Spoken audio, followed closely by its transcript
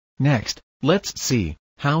Next, let's see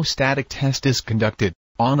how static test is conducted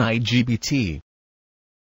on IGBT.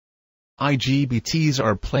 IGBTs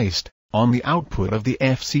are placed on the output of the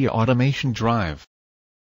FC automation drive.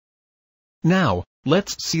 Now,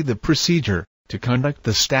 let's see the procedure to conduct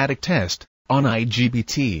the static test on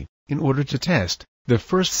IGBT in order to test the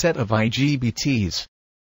first set of IGBTs.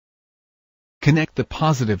 Connect the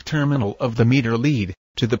positive terminal of the meter lead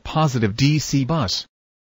to the positive DC bus.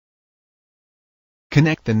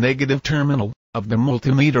 Connect the negative terminal of the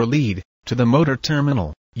multimeter lead to the motor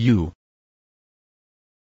terminal, U,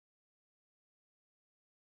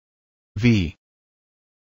 V,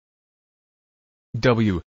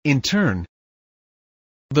 W. In turn,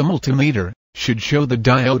 the multimeter should show the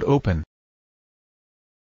diode open.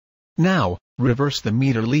 Now, reverse the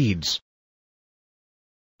meter leads.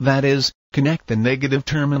 That is, connect the negative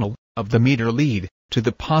terminal of the meter lead to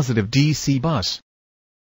the positive DC bus.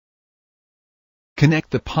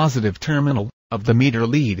 Connect the positive terminal of the meter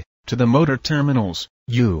lead to the motor terminals,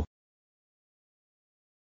 U,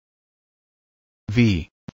 V,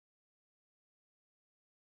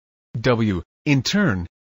 W. In turn,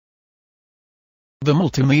 the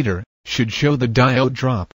multimeter should show the diode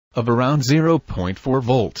drop of around 0.4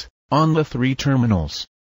 volt on the 3 terminals.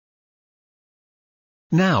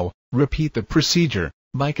 Now, repeat the procedure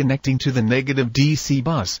by connecting to the negative DC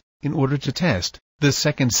bus in order to test the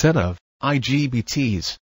second set of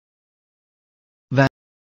IGBTs. That,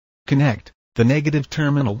 connect the negative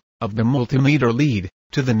terminal of the multimeter lead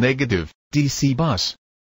to the negative DC bus.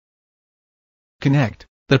 Connect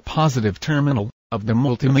the positive terminal of the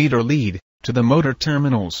multimeter lead to the motor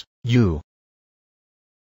terminals, U,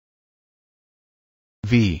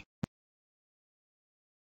 V,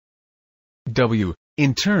 W.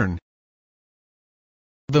 In turn,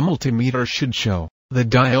 the multimeter should show the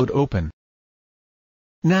diode open.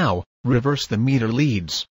 Now, reverse the meter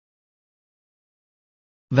leads.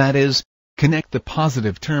 That is, connect the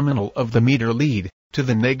positive terminal of the meter lead to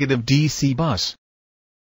the negative DC bus.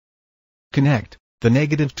 Connect the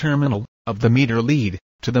negative terminal of the meter lead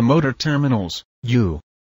to the motor terminals, U,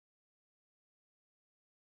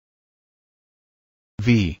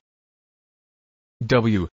 V,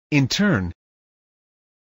 W. In turn,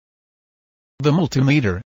 the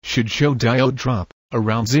multimeter should show diode drop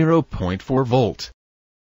around 0.4 volt.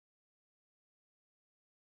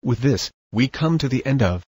 With this, we come to the end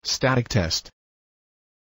of static test.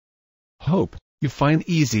 Hope you find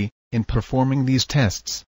easy in performing these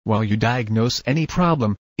tests while you diagnose any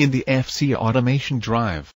problem in the FC automation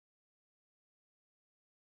drive.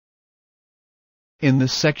 In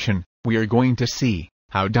this section, we are going to see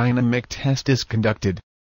how dynamic test is conducted.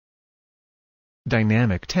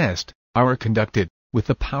 Dynamic test are conducted with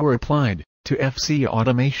the power applied to FC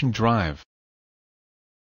automation drive.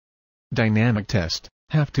 Dynamic test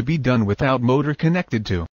have to be done without motor connected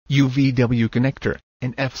to UVW connector,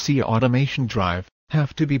 and FC automation drive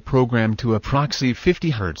have to be programmed to a proxy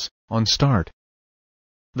 50 Hz on start.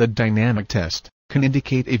 The dynamic test can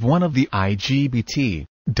indicate if one of the IGBT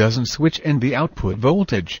doesn't switch and the output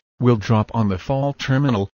voltage will drop on the fault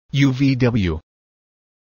terminal, UVW.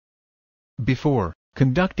 Before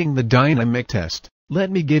conducting the dynamic test,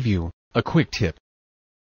 let me give you a quick tip.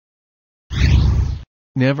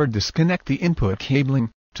 Never disconnect the input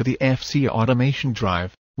cabling to the FC automation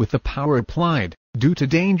drive with the power applied due to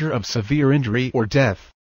danger of severe injury or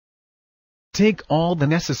death. Take all the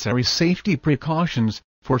necessary safety precautions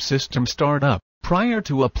for system startup prior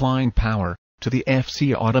to applying power to the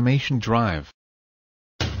FC automation drive.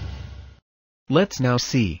 Let's now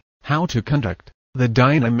see how to conduct the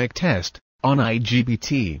dynamic test on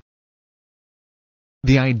IGBT.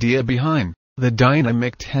 The idea behind the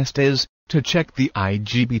dynamic test is to check the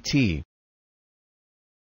IGBT.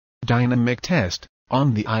 Dynamic test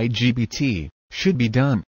on the IGBT should be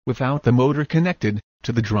done without the motor connected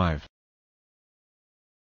to the drive.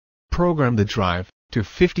 Program the drive to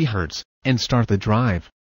 50 Hz and start the drive.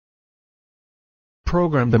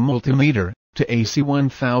 Program the multimeter to AC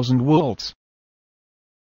 1000 volts.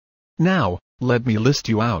 Now, let me list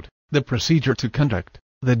you out the procedure to conduct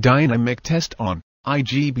the dynamic test on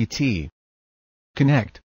IGBT.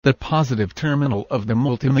 Connect the positive terminal of the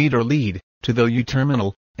multimeter lead to the U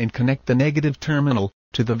terminal and connect the negative terminal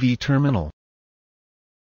to the V terminal.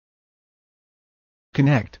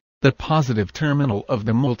 Connect the positive terminal of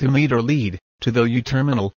the multimeter lead to the U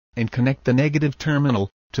terminal and connect the negative terminal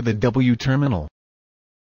to the W terminal.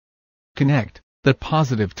 Connect the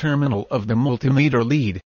positive terminal of the multimeter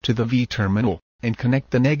lead to the V terminal and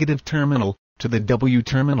connect the negative terminal to the W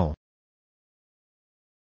terminal.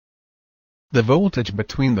 The voltage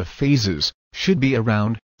between the phases should be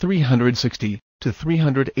around 360 to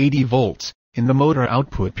 380 volts in the motor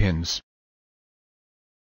output pins.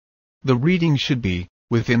 The reading should be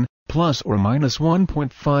within plus or minus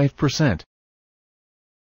 1.5%.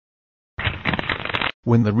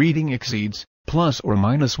 When the reading exceeds plus or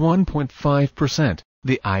minus 1.5%,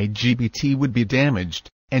 the IGBT would be damaged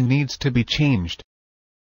and needs to be changed.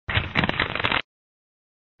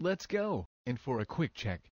 Let's go in for a quick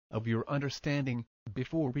check of your understanding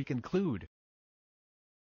before we conclude.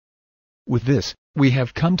 With this, we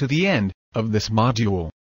have come to the end of this module.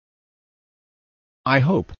 I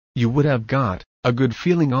hope you would have got a good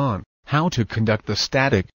feeling on how to conduct the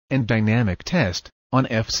static and dynamic test on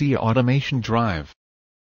FC automation drive.